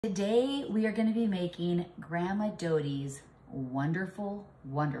Today we are going to be making Grandma Dodie's wonderful,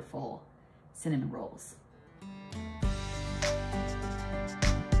 wonderful cinnamon rolls.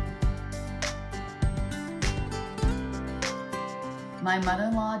 My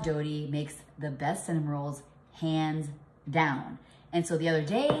mother-in-law Dodie makes the best cinnamon rolls hands down. And so the other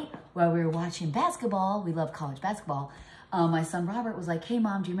day while we were watching basketball, we love college basketball, my son Robert was like, "Hey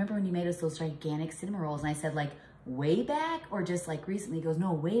mom, do you remember when you made us those gigantic cinnamon rolls?" And I said, like, way back or just like recently? He goes,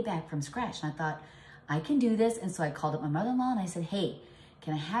 "No, way back from scratch." And I thought, I can do this. And so I called up my mother-in-law and I said, "Hey,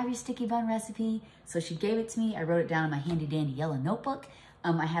 can I have your sticky bun recipe?" So she gave it to me. I wrote it down in my handy dandy yellow notebook.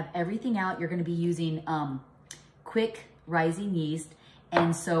 I have everything out. You're gonna be using quick rising yeast.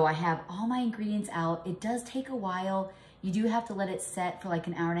 And so I have all my ingredients out. It does take a while. You do have to let it set for like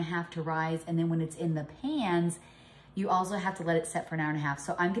an hour and a half to rise. And then when it's in the pans, you also have to let it set for an hour and a half.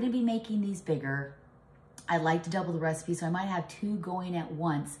 So I'm gonna be making these bigger. I like to double the recipe, so I might have two going at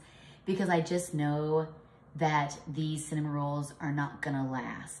once because I just know that these cinnamon rolls are not gonna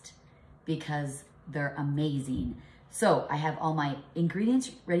last because they're amazing. So I have all my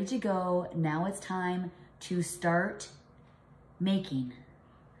ingredients ready to go. Now it's time to start making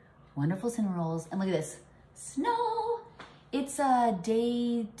wonderful cinnamon rolls. And look at this, snow. It's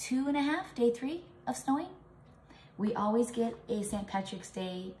day 2.5, day 3 of snowing. We always get a St. Patrick's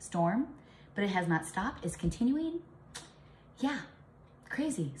Day storm, but it has not stopped. It's continuing. Yeah,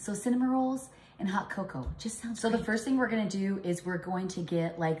 crazy. So cinnamon rolls and hot cocoa just sounds great. So the first thing we're gonna do is we're going to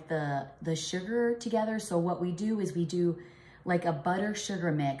get like the sugar together. So what we do is we do like a butter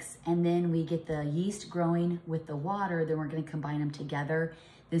sugar mix, and then we get the yeast growing with the water. Then we're gonna combine them together,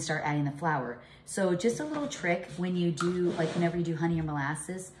 then start adding the flour. So just a little trick when you do, like whenever you do honey or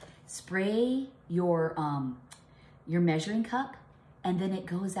molasses, spray your measuring cup, and then it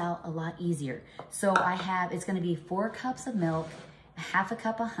goes out a lot easier. So I have, it's gonna be 4 cups of milk, 1/2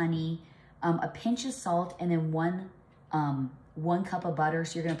 cup of honey, a pinch of salt, and then one cup of butter.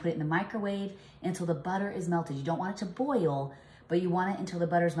 So you're gonna put it in the microwave until the butter is melted. You don't want it to boil, but you want it until the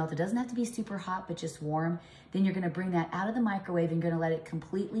butter is melted. It doesn't have to be super hot, but just warm. Then you're gonna bring that out of the microwave and you're gonna let it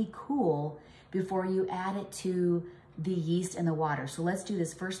completely cool before you add it to the yeast and the water. So let's do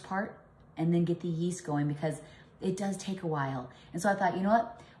this first part and then get the yeast going because it does take a while. And so I thought, you know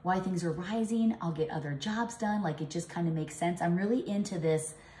what? While things are rising, I'll get other jobs done. Like it just kind of makes sense. I'm really into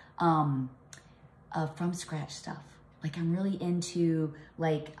this from scratch stuff. Like I'm really into,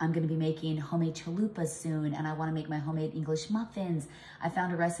 like I'm gonna be making homemade chalupas soon, and I wanna make my homemade English muffins. I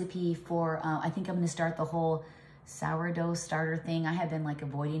found a recipe for, I think I'm gonna start the whole sourdough starter thing. I have been like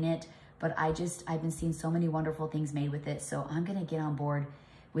avoiding it, but I've been seeing so many wonderful things made with it. So I'm gonna get on board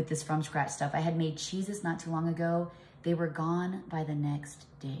with this from scratch stuff. I had made cheeses not too long ago. They were gone by the next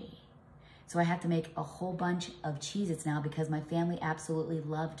day. So I have to make a whole bunch of Cheez-Its now because my family absolutely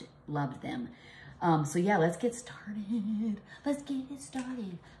loved them. So yeah, let's get started. Let's get it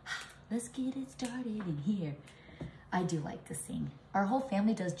started. Let's get it started in here. I do like to sing. Our whole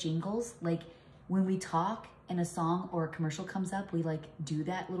family does jingles. Like when we talk and a song or a commercial comes up, we like do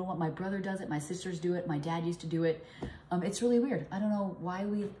that little one. My brother does it, my sisters do it, my dad used to do it. It's really weird. I don't know why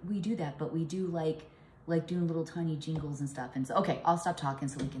we do that, but we do like doing little tiny jingles and stuff. And so, okay, I'll stop talking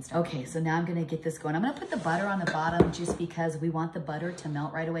so we can start. Okay, so now I'm gonna get this going. I'm gonna put the butter on the bottom just because we want the butter to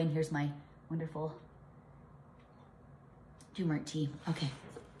melt right away. And here's my wonderful turmeric tea. Okay,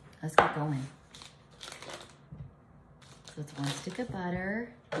 let's get going. So it's 1 stick of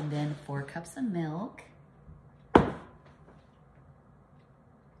butter and then 4 cups of milk.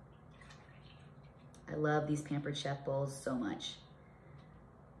 I love these Pampered Chef bowls so much.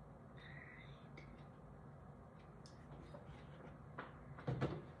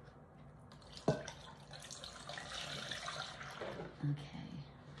 Okay,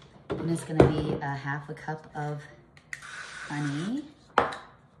 and it's gonna be 1/2 cup of honey.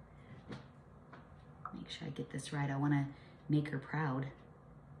 Make sure I get this right. I wanna make her proud.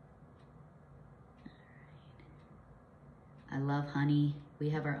 I love honey. We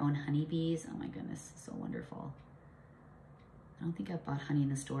have our own honeybees. Oh my goodness, so wonderful. I don't think I've bought honey in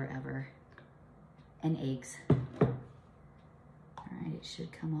the store ever. And eggs. All right, it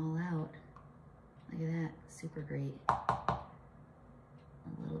should come all out. Look at that, super great. A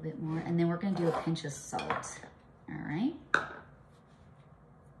little bit more, and then we're gonna do a pinch of salt. All right.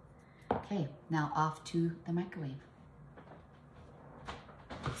 Okay, now off to the microwave.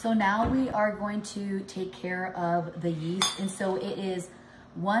 So now we are going to take care of the yeast. And so it is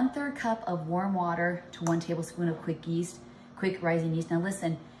 1/3 cup of warm water to 1 tablespoon of quick rising yeast. Now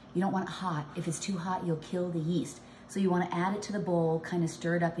listen, you don't want it hot. If it's too hot, you'll kill the yeast. So you want to add it to the bowl, kind of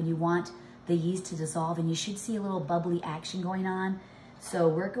stir it up, and you want the yeast to dissolve, and you should see a little bubbly action going on. So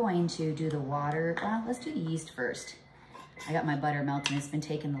we're going to do the water. Well, let's do the yeast first. I got my butter melting. It's been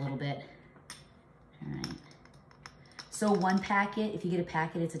taking a little bit. All right. So 1 packet, if you get a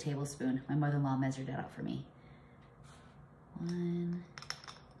packet, it's a tablespoon. My mother-in-law measured that out for me. 1,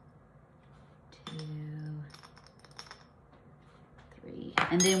 2, 3.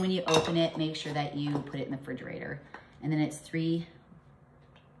 And then when you open it, make sure that you put it in the refrigerator. And then it's 3/3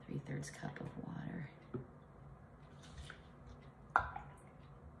 cup of water.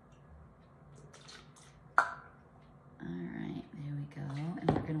 All right, there we go. And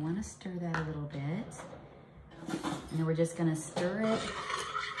we're gonna wanna stir that a little bit. And then we're just gonna stir it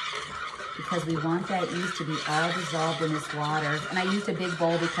because we want that yeast to be all dissolved in this water. And I used a big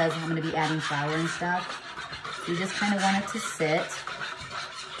bowl because I'm gonna be adding flour and stuff. You just kind of want it to sit.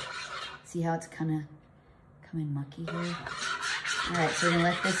 See how it's kind of coming mucky here? All right, so we're gonna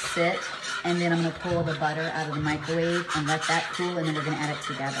let this sit, and then I'm gonna pull the butter out of the microwave and let that cool, and then we're gonna add it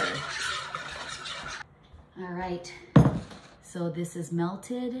together. All right, so this is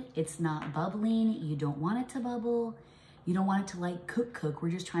melted. It's not bubbling. You don't want it to bubble. You don't want it to like cook.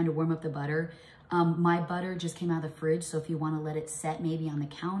 We're just trying to warm up the butter. My butter just came out of the fridge, so if you wanna let it set maybe on the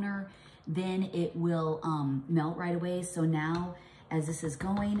counter, then it will melt right away. So now, as this is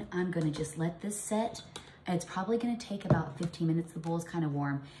going, I'm gonna just let this set. It's probably gonna take about 15 minutes. The bowl is kind of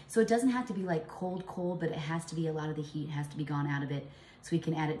warm. So it doesn't have to be like cold, but it has to be, a lot of the heat has to be gone out of it so we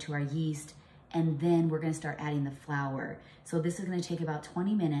can add it to our yeast. And then we're gonna start adding the flour. So this is gonna take about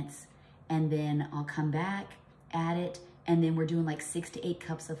 20 minutes, and then I'll come back, add it, and then we're doing like 6 to 8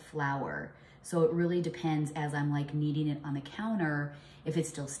 cups of flour. So it really depends as I'm like kneading it on the counter. If it's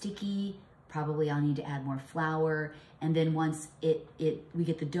still sticky, probably I'll need to add more flour. And then once we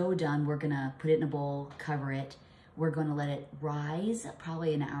get the dough done, we're gonna put it in a bowl, cover it. We're gonna let it rise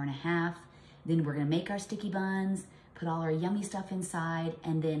probably an hour and a half. Then we're gonna make our sticky buns, put all our yummy stuff inside,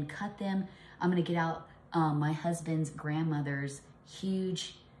 and then cut them. I'm gonna get out my husband's grandmother's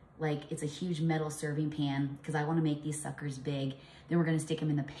huge, like it's a huge metal serving pan because I wanna make these suckers big. Then we're gonna stick them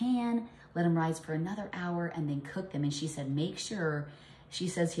in the pan, let them rise for another hour, and then cook them. And she said, make sure, she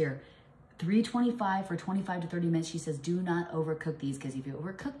says here, 325 for 25 to 30 minutes. She says, do not overcook these because if you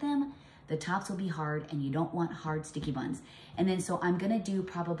overcook them, the tops will be hard and you don't want hard sticky buns. And then so I'm gonna do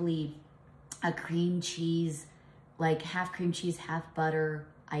probably a cream cheese, like half cream cheese, half butter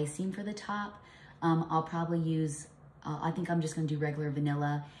icing for the top. I'll probably use, I think I'm just gonna do regular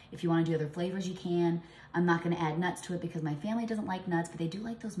vanilla. If you wanna do other flavors, you can. I'm not gonna add nuts to it because my family doesn't like nuts, but they do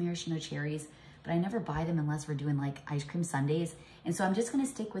like those maraschino cherries. But I never buy them unless we're doing like ice cream sundaes. And so I'm just gonna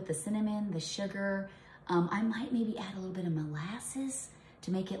stick with the cinnamon, the sugar. I might maybe add a little bit of molasses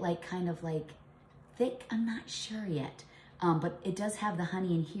to make it like kind of like thick. I'm not sure yet. But it does have the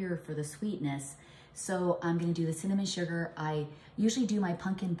honey in here for the sweetness. So I'm gonna do the cinnamon sugar. I usually do my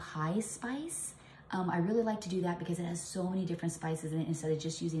pumpkin pie spice. I really like to do that because it has so many different spices in it instead of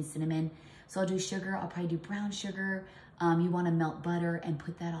just using cinnamon. So I'll do sugar, I'll probably do brown sugar. You wanna melt butter and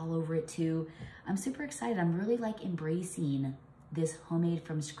put that all over it too. I'm super excited. I'm really like embracing this homemade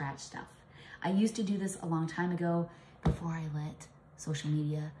from scratch stuff. I used to do this a long time ago before I let social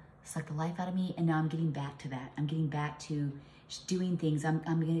media suck the life out of me. And now I'm getting back to that. I'm getting back to doing things. I'm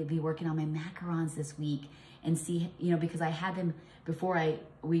gonna be working on my macarons this week and see, you know, because I had them before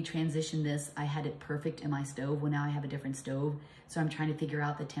we transitioned this, I had it perfect in my stove. Well, now I have a different stove. So I'm trying to figure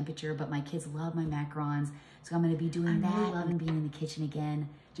out the temperature, but my kids love my macarons. So I'm gonna be doing that. I'm really loving being in the kitchen again,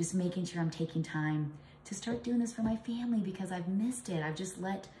 just making sure I'm taking time to start doing this for my family because I've missed it. I've just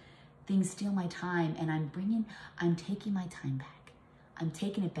let things steal my time and I'm taking my time back. I'm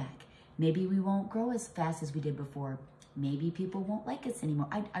taking it back. Maybe we won't grow as fast as we did before. Maybe people won't like us anymore.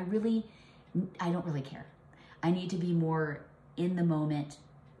 I don't really care. I need to be more in the moment.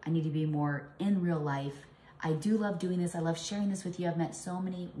 I need to be more in real life. I do love doing this. I love sharing this with you. I've met so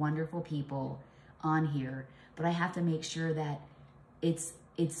many wonderful people on here, but I have to make sure that it's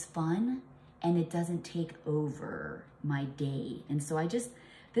fun and it doesn't take over my day. And so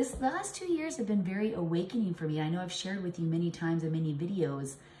the last 2 years have been very awakening for me. I know I've shared with you many times in many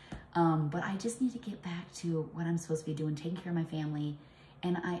videos, but I just need to get back to what I'm supposed to be doing, taking care of my family.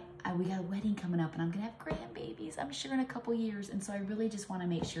 And we got a wedding coming up and I'm gonna have grandbabies, I'm sure, in a couple years. And so I really just wanna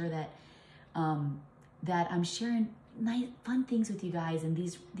make sure that that I'm sharing nice, fun things with you guys and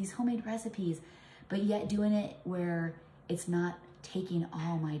these homemade recipes, but yet doing it where it's not taking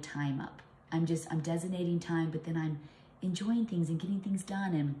all my time up. I'm designating time, but then I'm enjoying things and getting things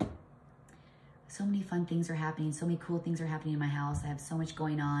done. And so many fun things are happening. So many cool things are happening in my house. I have so much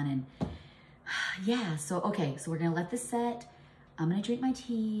going on. And yeah, so, okay. So we're going to let this set. I'm going to drink my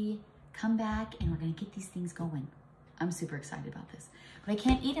tea, come back, and we're going to get these things going. I'm super excited about this. But I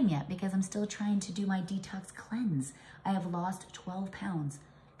can't eat them yet because I'm still trying to do my detox cleanse. I have lost 12 pounds.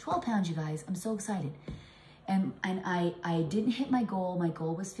 12 pounds, you guys. I'm so excited. And I didn't hit my goal. My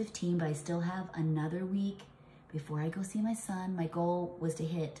goal was 15, but I still have another week before I go see my son. My goal was to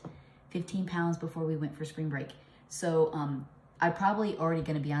hit 15 pounds before we went for spring break. So I'm probably already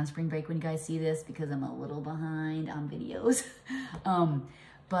going to be on spring break when you guys see this because I'm a little behind on videos.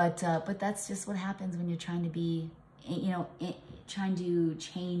 But that's just what happens when you're trying to be, you know, trying to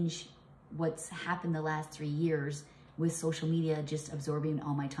change what's happened the last 3 years with social media just absorbing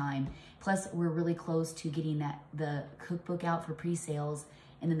all my time. Plus, we're really close to getting the cookbook out for pre-sales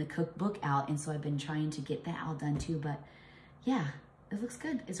and then the cookbook out. And so I've been trying to get that all done too. But yeah, it looks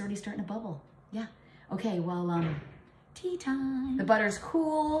good. It's already starting to bubble. Yeah. Okay, well, tea time. The butter's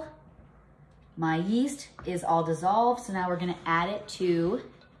cool. My yeast is all dissolved. So now we're gonna add it to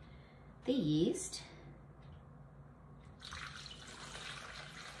the yeast.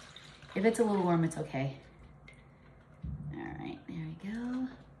 If it's a little warm, it's okay. All right, there we go.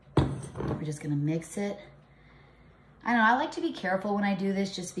 We're just gonna mix it. I don't know, I like to be careful when I do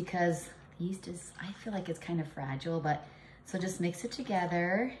this just because the yeast is, I feel like it's kind of fragile, but so just mix it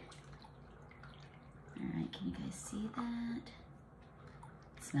together. All right, can you guys see that?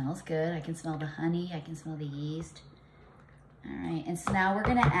 It smells good. I can smell the honey, I can smell the yeast. All right, and so now we're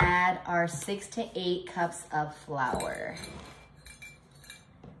gonna add our 6 to 8 cups of flour.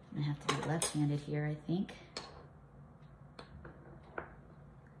 I'm gonna have to be left-handed here, I think.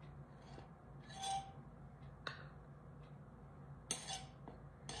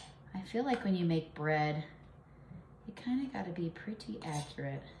 I feel like when you make bread, you kind of got to be pretty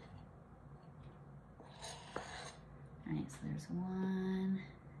accurate. All right, so there's 1.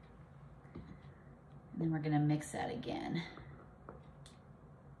 And then we're gonna mix that again. I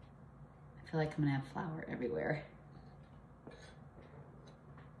feel like I'm gonna have flour everywhere.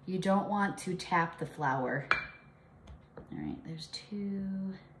 You don't want to tap the flour. All right, there's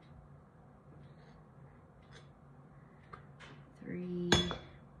 2, 3,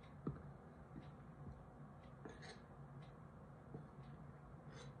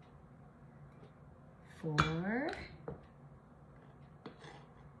 4.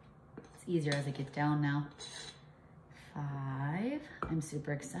 It's easier as it gets down now. 5. I'm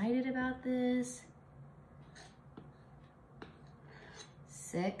super excited about this.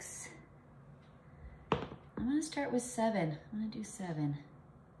 6. I'm gonna start with 7. I'm gonna do 7.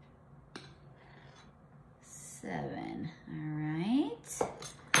 7, all right.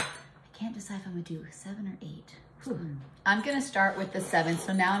 I can't decide if I'm gonna do 7 or 8. Whew. I'm gonna start with the 7.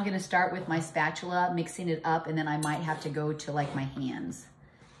 So now I'm gonna start with my spatula, mixing it up, and then I might have to go to like my hands.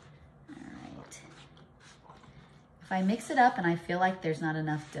 All right. If I mix it up and I feel like there's not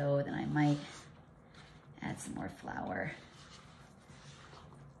enough dough, then I might add some more flour.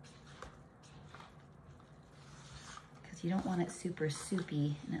 You don't want it super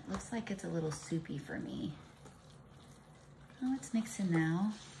soupy, and it looks like it's a little soupy for me. Oh, it's mixing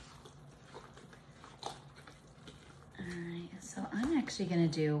now. All right, so I'm actually gonna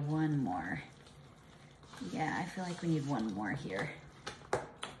do 1 more. Yeah, I feel like we need 1 more here. I'm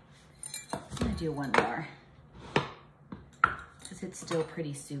gonna do 1 more because it's still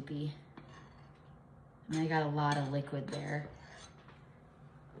pretty soupy. And I got a lot of liquid there.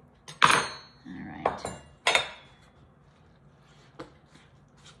 All right.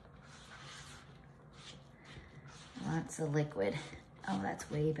 Lots of liquid. Oh, that's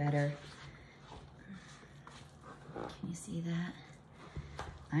way better. Can you see that?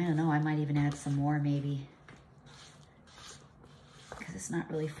 I don't know, I might even add some more maybe. Because it's not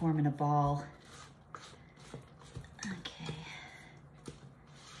really forming a ball. Okay.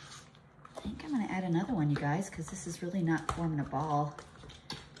 I think I'm gonna add another one, you guys, because this is really not forming a ball.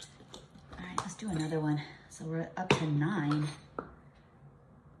 All right, let's do another one. So we're up to 9.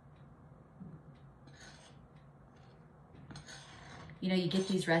 You know, you get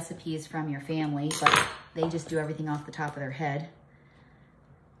these recipes from your family, but they just do everything off the top of their head.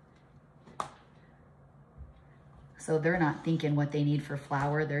 So they're not thinking what they need for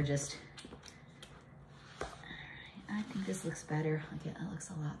flour. They're just, all right, I think this looks better. Okay, that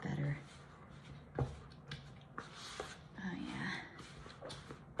looks a lot better. Oh yeah.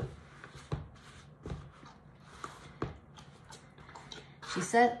 She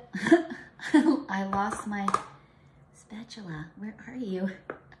said, I lost my spatula, where are you?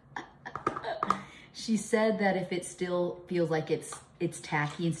 She said that if it still feels like it's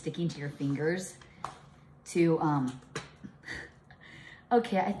tacky and sticking to your fingers to,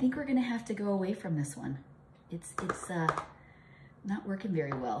 okay, I think we're gonna have to go away from this one. It's not working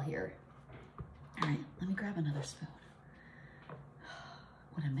very well here. All right, let me grab another spoon.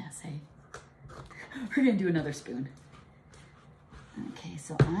 What a mess, eh? We're gonna do another spoon. Okay,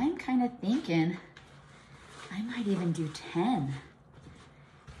 so I'm kind of thinking I might even do 10.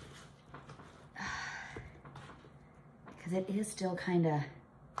 Because it is still kind of,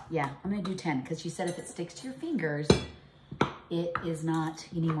 yeah, I'm gonna do 10 because she said if it sticks to your fingers, it is not,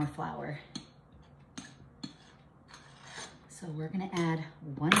 you need more flour. So we're gonna add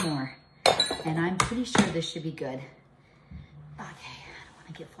one more. And I'm pretty sure this should be good. Okay, I don't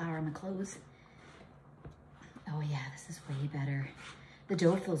wanna get flour on my clothes. Oh yeah, this is way better. The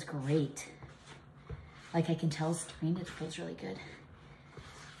dough feels great. Like I can tell strained, it feels really good.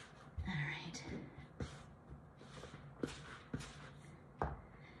 All right.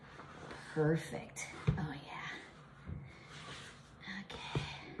 Perfect. Oh yeah. Okay.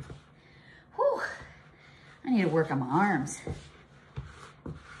 Whew. I need to work on my arms.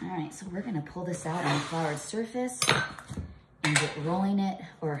 All right, so we're gonna pull this out on a floured surface and get rolling it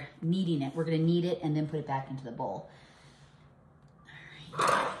or kneading it. We're gonna knead it and then put it back into the bowl. All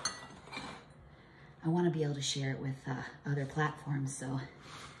right. I wanna be able to share it with other platforms, so.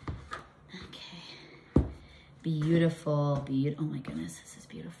 Okay. Beautiful, oh my goodness, this is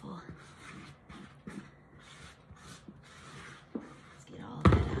beautiful. Let's get all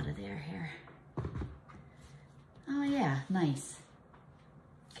that out of there here. Oh yeah, nice.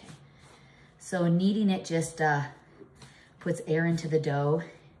 Okay, so kneading it just puts air into the dough.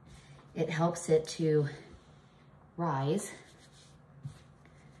 It helps it to rise.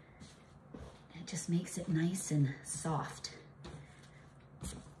 It just makes it nice and soft. All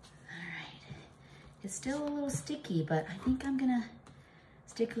right, it's still a little sticky, but I think I'm gonna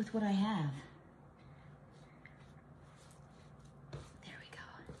stick with what I have. There we go.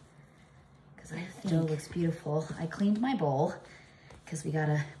 Because I think the dough looks beautiful. I cleaned my bowl because we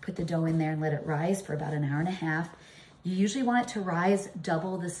gotta put the dough in there and let it rise for about an hour and a half. You usually want it to rise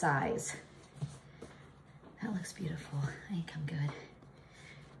double the size. That looks beautiful. I think I'm good.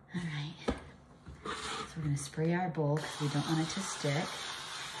 All right. So we're gonna spray our bowl because we don't want it to stick.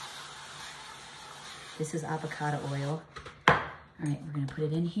 This is avocado oil. All right, we're gonna put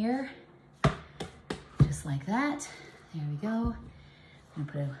it in here, just like that. There we go. I'm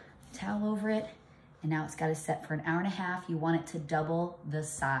gonna put a towel over it, and now it's gotta set for an hour and a half. You want it to double the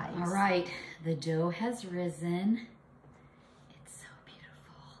size. All right, the dough has risen. It's so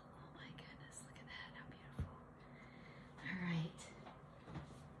beautiful. Oh my goodness, look at that, how beautiful. All right.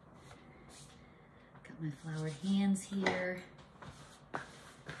 Got my floured hands here.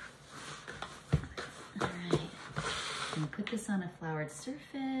 All right, I'm gonna put this on a floured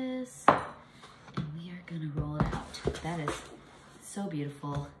surface, and we are gonna roll it out. That is so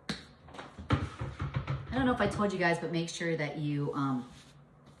beautiful. I don't know if I told you guys, but make sure that you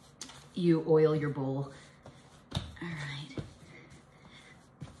oil your bowl. All right,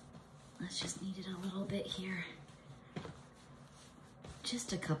 let's just knead it a little bit here.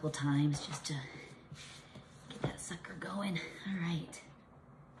 Just a couple times, just to get that sucker going. All right.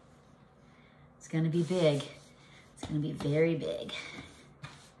 It's gonna be big. It's gonna be very big.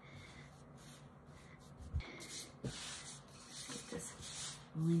 Get this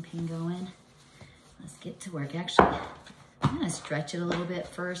rolling pin going. Let's get to work. Actually, I'm gonna stretch it a little bit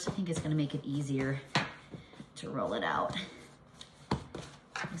first. I think it's gonna make it easier to roll it out.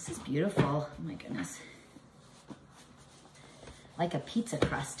 This is beautiful. Oh my goodness. Like a pizza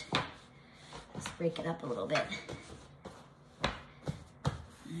crust. Let's break it up a little bit. All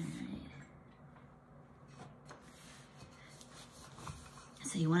right.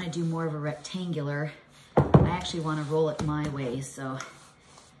 So you want to do more of a rectangular. I actually want to roll it my way, so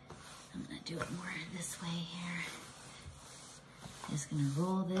I'm going to do it more this way here. Just going to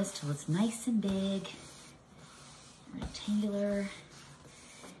roll this till it's nice and big, rectangular.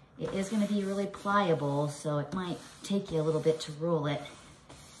 It is going to be really pliable, so it might take you a little bit to roll it,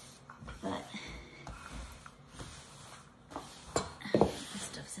 but this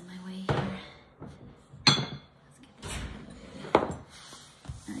stuff's in my way here.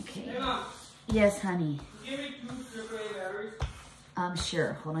 Okay. Yes, honey. Give me 2 AAA batteries.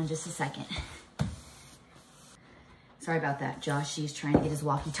 Sure. Hold on just a second. Sorry about that. Josh, he's trying to get his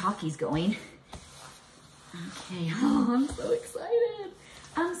walkie-talkies going. Okay. Oh, I'm so excited.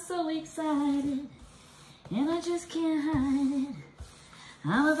 I'm so excited. And I just can't hide it.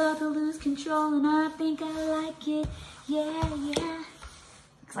 I'm about to lose control and I think I like it. Yeah, yeah.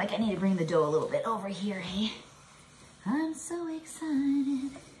 Looks like I need to bring the dough a little bit over here, hey? I'm so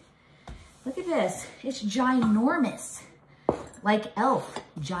excited. Look at this. It's ginormous. Like Elf,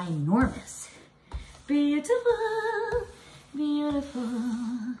 ginormous. Beautiful, beautiful.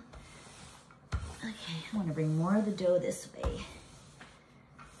 Okay, I want to bring more of the dough this way.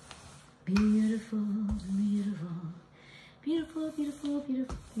 beautiful, beautiful, beautiful, beautiful,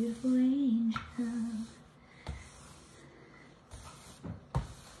 beautiful, beautiful angel.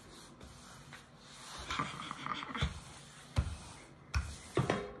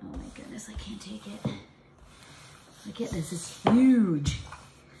 Oh my goodness, I can't take it. Look at this, it's huge.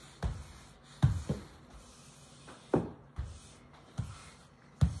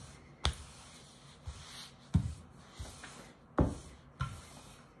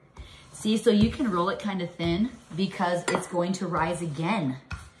 See, so you can roll it kind of thin because it's going to rise again.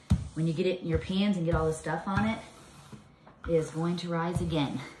 When you get it in your pans and get all the stuff on it, it is going to rise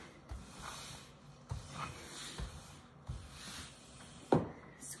again.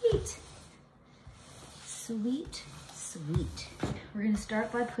 Sweet. Sweet, sweet. We're gonna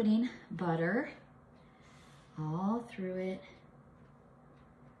start by putting butter all through it.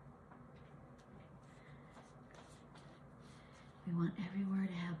 We want everywhere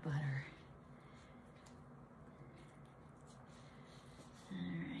to have butter. All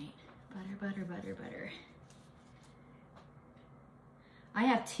right, butter, butter, butter, butter. I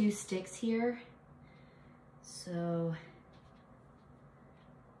have 2 sticks here, so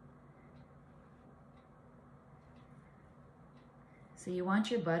you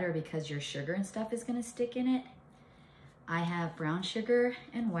want your butter because your sugar and stuff is gonna stick in it. I have brown sugar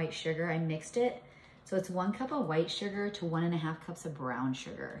and white sugar. I mixed it. So it's 1 cup of white sugar to 1.5 cups of brown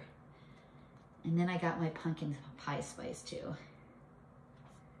sugar. And then I got my pumpkin pie spice too.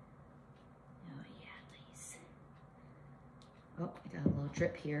 Oh yeah, nice. Oh, I got a little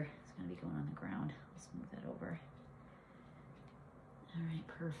drip here. It's gonna be going on the ground. Let's move that over. All right,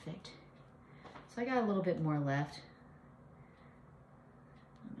 perfect. So I got a little bit more left.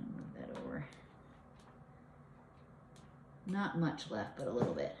 I'm gonna move that over. Not much left, but a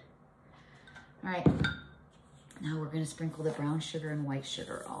little bit. All right, now we're gonna sprinkle the brown sugar and white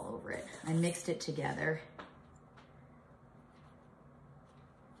sugar all over it. I mixed it together.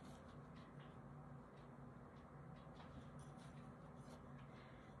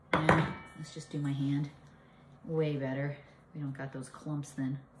 Yeah, let's just do my hand. Way better. We don't got those clumps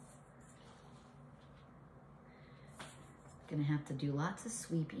then. Gonna have to do lots of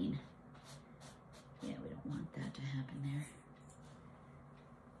sweeping. Yeah, we don't want that to happen there.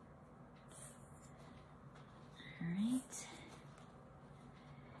 All right.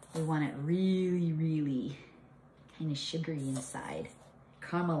 We want it really, really kind of sugary inside,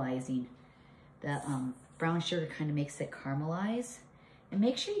 caramelizing. The brown sugar kind of makes it caramelize. And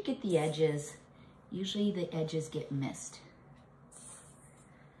make sure you get the edges. Usually the edges get missed.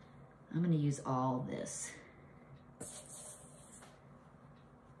 I'm gonna use all this.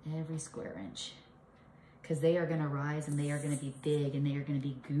 Every square inch. Because they are gonna rise and they are gonna be big and they are gonna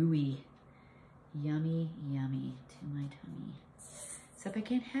be gooey. Yummy, yummy to my tummy. Except I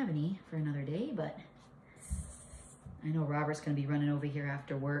can't have any for another day, but I know Robert's gonna be running over here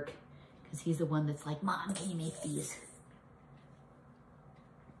after work because he's the one that's like, Mom, can you make these?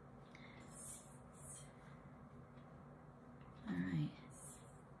 All right.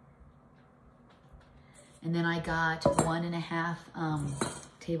 And then I got 1.5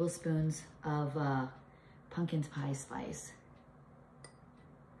 tablespoons of pumpkin pie spice.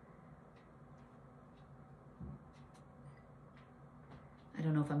 I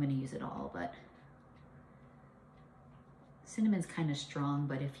don't know if I'm gonna use it all, but cinnamon's kind of strong,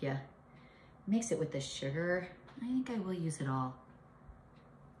 but if you mix it with the sugar, I think I will use it all.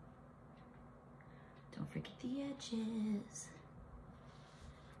 Don't forget the edges.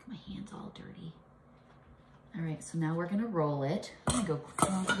 My hand's all dirty. All right, so now we're gonna roll it. I'm gonna go,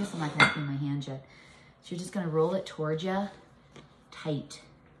 well, I guess I'm not gonna clean my hands yet. So you're just gonna roll it towards you, tight,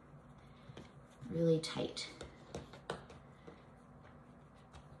 really tight.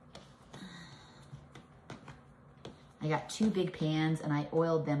 I got 2 big pans and I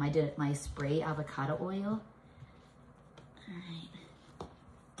oiled them. I did my spray avocado oil. All right.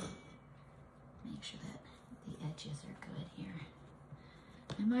 Make sure that the edges are good here.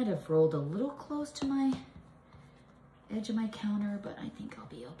 I might have rolled a little close to my edge of my counter, but I think I'll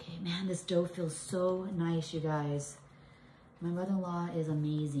be okay. Man, this dough feels so nice, you guys. My mother-in-law is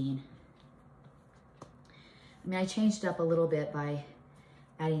amazing. I mean, I changed it up a little bit by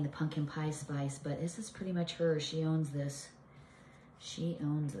adding the pumpkin pie spice, but this is pretty much her. She owns this. She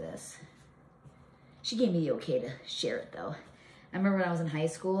owns this. She gave me the okay to share it though. I remember when I was in high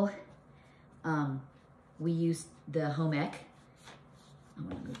school, we used the home ec. I'm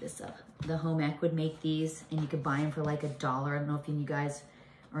gonna move this up. The home ec would make these and you could buy them for like $1. I don't know if you guys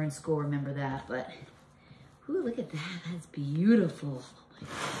are in school, remember that, but ooh, look at that, that's beautiful. Oh my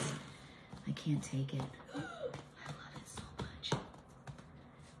goodness, I can't take it. I love it so much.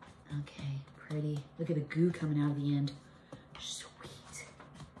 Okay, pretty. Look at the goo coming out of the end. Sweet.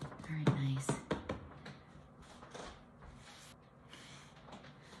 Very nice.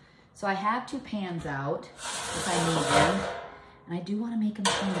 So I have 2 pans out if I need them. And I do want to make them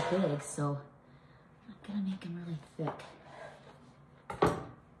kind of big, so I'm gonna make them really thick.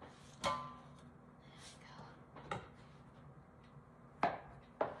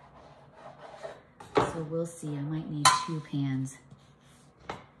 So we'll see, I might need 2 pans.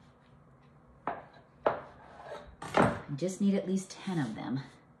 I just need at least 10 of them.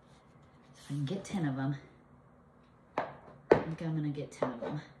 So if I can get 10 of them, I think I'm gonna get 10 of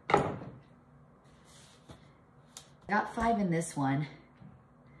them. I got 5 in this one.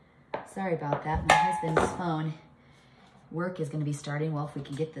 Sorry about that, my husband's phone. Work is gonna be starting, well, if we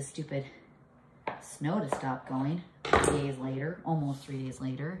can get this stupid snow to stop going 3 days later, almost 3 days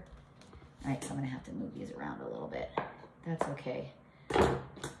later. All right, so I'm gonna have to move these around a little bit. That's okay.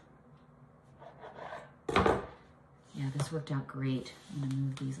 Yeah, this worked out great. I'm gonna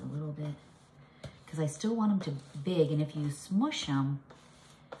move these a little bit because I still want them to be big, and if you smush them,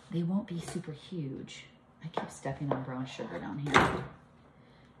 they won't be super huge. I keep stepping on brown sugar down here. All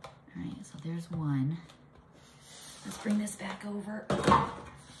right, so there's one. Let's bring this back over.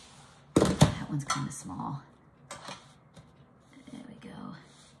 That one's kind of small. There we go.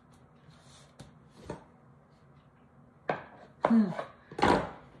 All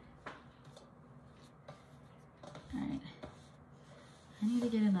right, I need to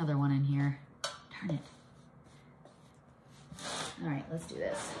get another one in here. Darn it. All right, let's do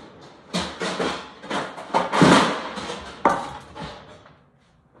this. All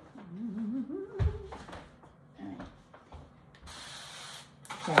right.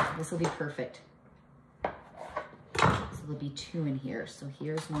 Okay, this will be perfect. So there'll be 2 in here. So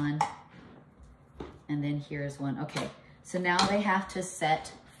here's one, and then here's one. Okay. So now they have to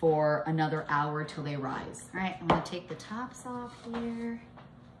set for another hour till they rise. All right, I'm gonna take the tops off here.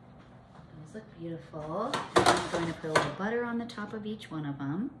 Those look beautiful. And I'm going to put a little butter on the top of each one of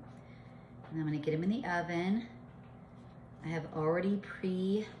them. And I'm gonna get them in the oven. I have already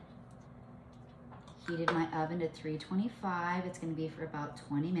preheated my oven to 325. It's gonna be for about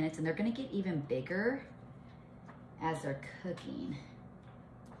 20 minutes, and they're gonna get even bigger as they're cooking.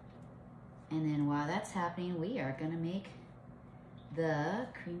 And then while that's happening, we are gonna make the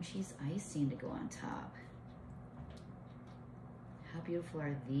cream cheese icing to go on top. How beautiful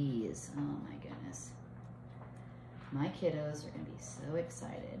are these? Oh my goodness. My kiddos are gonna be so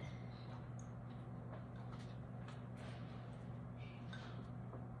excited.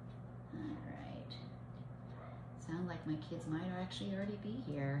 All right. Sound like my kids might actually already be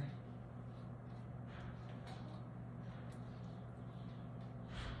here.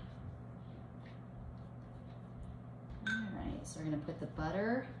 So we're gonna put the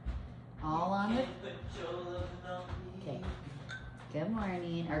butter all on the, okay, good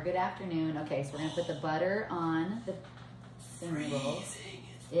morning, or good afternoon. Okay, so we're gonna put the butter on the cinnamon rolls.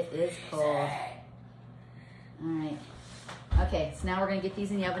 It is cold. All right, okay, so now we're gonna get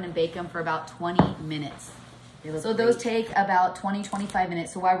these in the oven and bake them for about 20 minutes. So those take about 20-25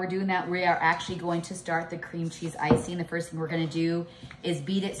 minutes. So while we're doing that, we are actually going to start the cream cheese icing. The first thing we're gonna do is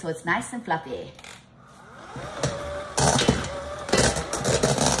beat it so it's nice and fluffy.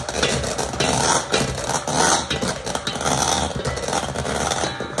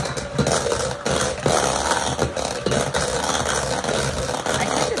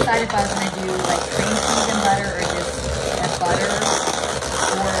 If I was going to do like cream cheese and butter, or just have butter,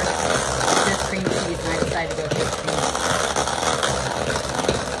 or just cream cheese, and I decided to go with cream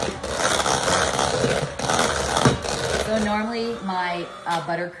cheese. So normally my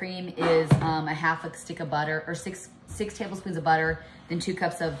buttercream is a half a stick of butter, or six tablespoons of butter, then 2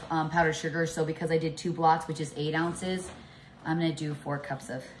 cups of powdered sugar. So because I did 2 blocks, which is 8 ounces, I'm going to do 4 cups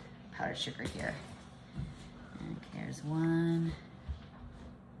of powdered sugar here. Okay, there's 1.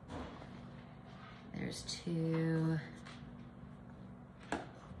 There's 2,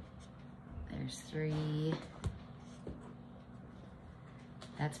 there's 3.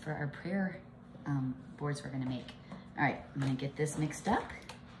 That's for our prayer boards we're gonna make. All right, I'm gonna get this mixed up.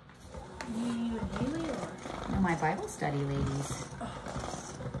 You and Haley, or? No, my Bible study ladies.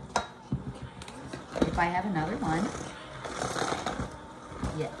 If I have another one.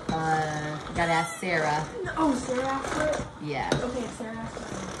 Yeah, you gotta ask Sarah. Oh, Sarah asked for it? Yeah. Okay, Sarah asked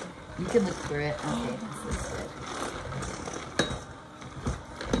for it. You can look through it. Okay, this is good.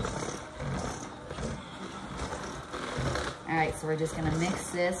 All right, so we're just gonna mix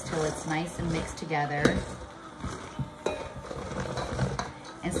this till it's nice and mixed together.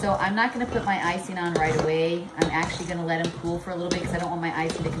 And And so I'm not gonna put my icing on right away. I'm actually gonna let them cool for a little bit because I don't want my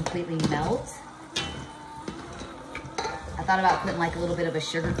icing to completely melt. I thought about putting like a little bit of a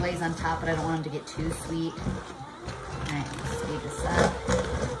sugar glaze on top, but I don't want them to get too sweet. All right, let's speed this up.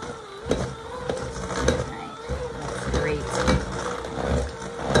 All right, that's great.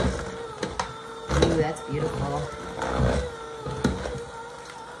 Ooh, that's beautiful.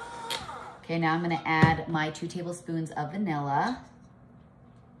 Okay, now I'm gonna add my 2 tablespoons of vanilla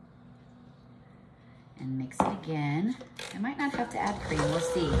and mix it again. I might not have to add cream, we'll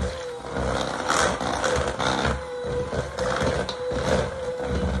see.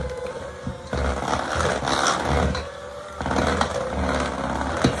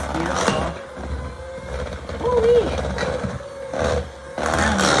 It's beautiful. Woo-wee! I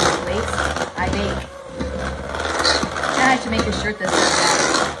don't need to lift weights, I bake. I should make a shirt that says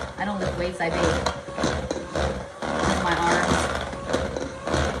that. I don't lift weights, I bake. With my arms.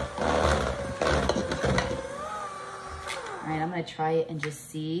 All right, I'm gonna try it and just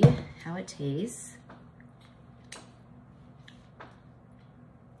see how it tastes.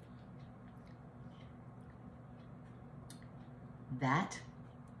 That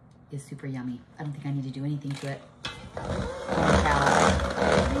is super yummy. I don't think I need to do anything to it.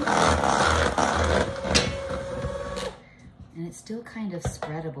 And it's still kind of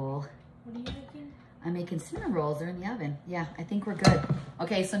spreadable. What are you making? I'm making cinnamon rolls. They're in the oven. Yeah, I think we're good.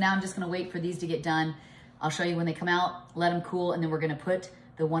 Okay, so now I'm just gonna wait for these to get done. I'll show you when they come out, let them cool, and then we're gonna put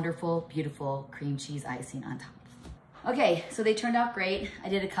the wonderful, beautiful cream cheese icing on top. Okay, so they turned out great. I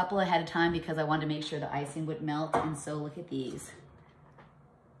did a couple ahead of time because I wanted to make sure the icing would melt, and so look at these.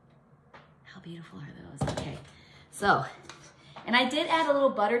 How beautiful are those? Okay, so, and I did add a little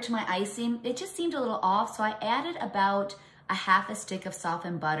butter to my icing. It just seemed a little off, so I added about a half a stick of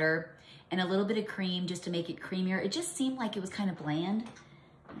softened butter and a little bit of cream just to make it creamier. It just seemed like it was kind of bland.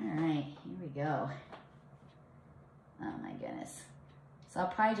 All right, here we go. Oh my goodness. So I'll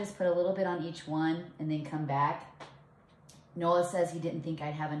probably just put a little bit on each one and then come back. Noah says he didn't think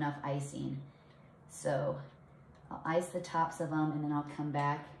I'd have enough icing. So I'll ice the tops of them and then I'll come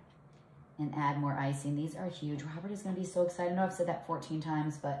back and add more icing. These are huge. Robert is gonna be so excited. I know I've said that 14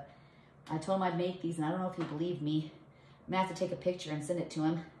 times, but I told him I'd make these and I don't know if he believed me. I'm gonna have to take a picture and send it to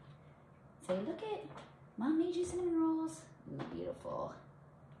him. Say, look it, Mom made you cinnamon rolls. Ooh, beautiful.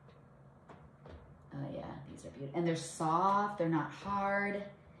 Oh yeah, these are beautiful. And they're soft, they're not hard.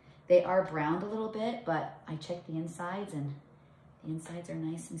 They are browned a little bit, but I checked the insides and the insides are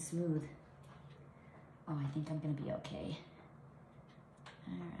nice and smooth. Oh, I think I'm gonna be okay.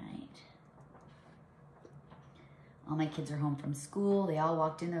 All right. All my kids are home from school. They all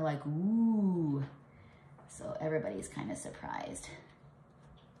walked in, they're like, ooh. So everybody's kind of surprised.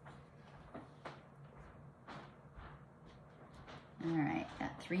 All right,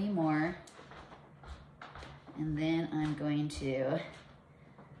 got 3 more. And then I'm going to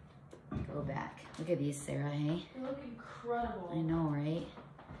go back. Look at these, Sarah, hey? They look incredible. I know, right?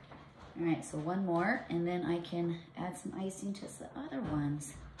 All right, so 1 more, and then I can add some icing to the other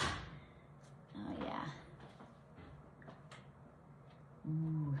ones. Oh, yeah.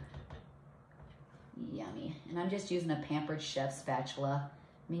 Ooh. Yummy. And I'm just using a Pampered Chef spatula.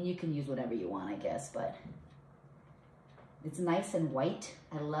 I mean, you can use whatever you want, I guess, but it's nice and white.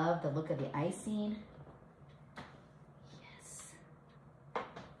 I love the look of the icing.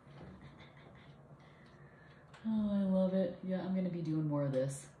 Oh, I love it. Yeah, I'm gonna be doing more of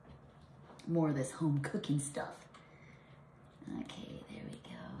this home cooking stuff. Okay, there we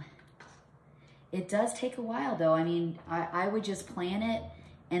go. It does take a while though. I mean, I would just plan it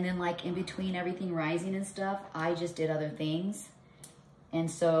and then like in between everything rising and stuff, I just did other things. And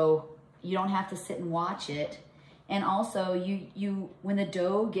so you don't have to sit and watch it. And also you when the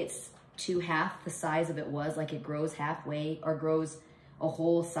dough gets to half the size of it was, like it grows halfway or grows a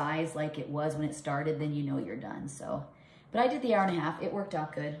whole size like it was when it started, then you know you're done. So, but I did the 1.5 hours. It worked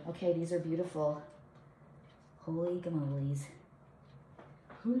out good. Okay, these are beautiful. Holy gamolies.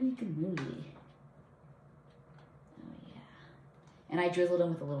 Holy gamoly. Oh yeah. And I drizzled them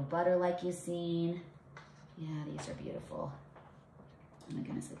with a little butter like you've seen. Yeah, these are beautiful. Oh my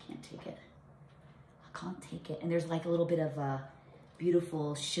goodness, I can't take it. I can't take it. And there's like a little bit of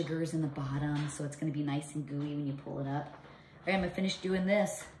beautiful sugars in the bottom, so it's gonna be nice and gooey when you pull it up. All right, I'm gonna finish doing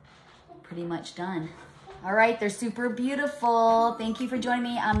this. Pretty much done. All right, they're super beautiful. Thank you for joining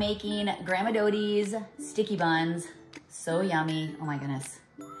me. I'm making Grandma Dodie's sticky buns. So yummy, oh my goodness.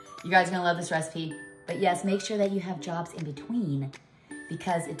 You guys are gonna love this recipe. But yes, make sure that you have jobs in between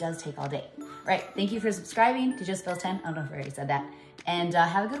because it does take all day. All right, thank you for subscribing to Just Bill's 10. I don't know if I already said that. And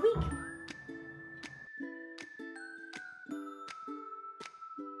have a good week.